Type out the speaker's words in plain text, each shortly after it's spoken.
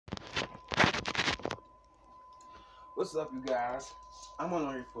What's up, you guys? I'm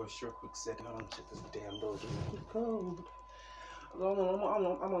on here for a short, quick second. I don't check this damn door. It's cold. I'm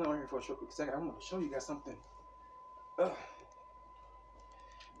on here for a short, quick second. I want to show you guys something.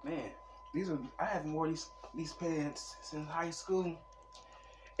 Man, I haven't worn these pants since high school,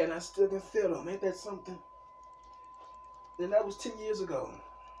 and I still can feel them. Ain't that something? And that was 10 years ago,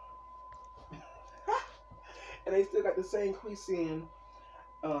 and they still got the same crease in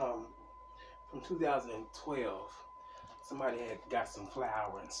from 2012. Somebody had got some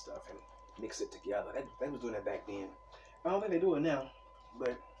flour and stuff and mixed it together. They was doing that back then. I don't think they do it now,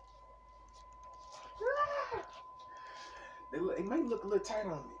 but it might look a little tight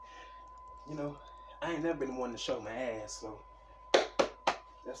on me. You know, I ain't never been one to show my ass, so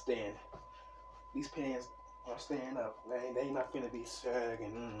that's staying. These pants are staying up. They ain't not finna be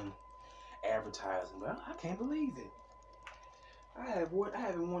sagging, advertising. But I can't believe it. I haven't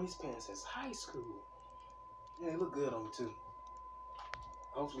worn these pants since high school. Yeah, they look good on me too.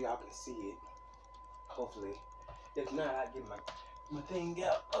 Hopefully y'all can see it. Hopefully. If not, I get my thing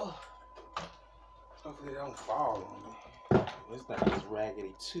out. Oh. Hopefully they don't fall on me. It's not just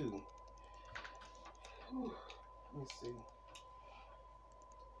raggedy too. Whew. Let me see.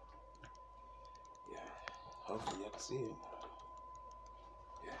 Yeah. Hopefully y'all can see it.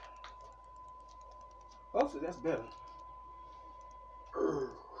 Yeah. Hopefully that's better.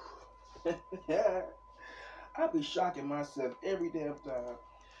 I be shocking myself every damn time.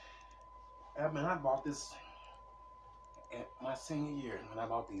 I mean, I bought this at my senior year when I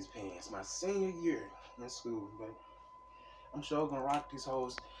bought these pants. My senior year in school, but I'm sure I'm gonna rock these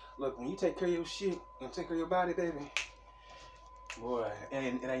hoes. Look, when you take care of your shit and take care of your body, baby, boy, it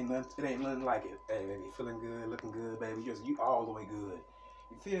ain't nothing like it. Hey, baby, feeling good, looking good, baby. You all the way good.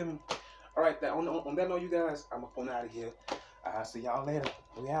 You feel me? All right, on that note, you guys, I'm up on out of here. I'll see y'all later.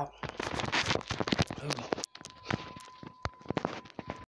 We out.